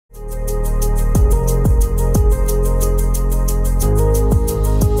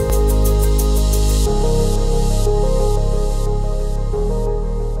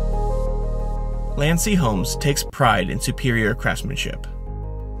Landsea Homes takes pride in superior craftsmanship.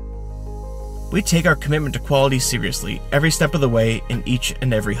 We take our commitment to quality seriously every step of the way in each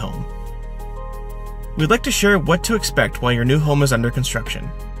and every home. We'd like to share what to expect while your new home is under construction.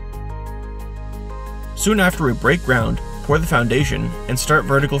 Soon after we break ground, pour the foundation, and start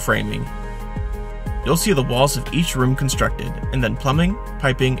vertical framing, you'll see the walls of each room constructed, and then plumbing,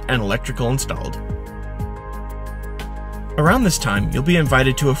 piping, and electrical installed. Around this time, you'll be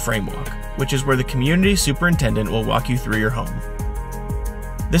invited to a frame walk, which is where the community superintendent will walk you through your home.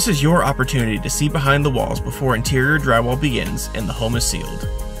 This is your opportunity to see behind the walls before interior drywall begins and the home is sealed.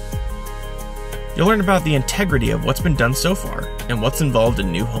 You'll learn about the integrity of what's been done so far and what's involved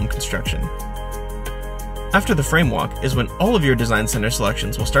in new home construction. After the frame walk is when all of your design center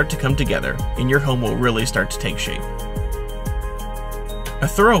selections will start to come together and your home will really start to take shape. A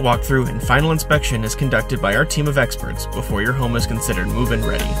thorough walkthrough and final inspection is conducted by our team of experts before your home is considered move-in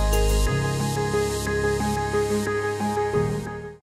ready.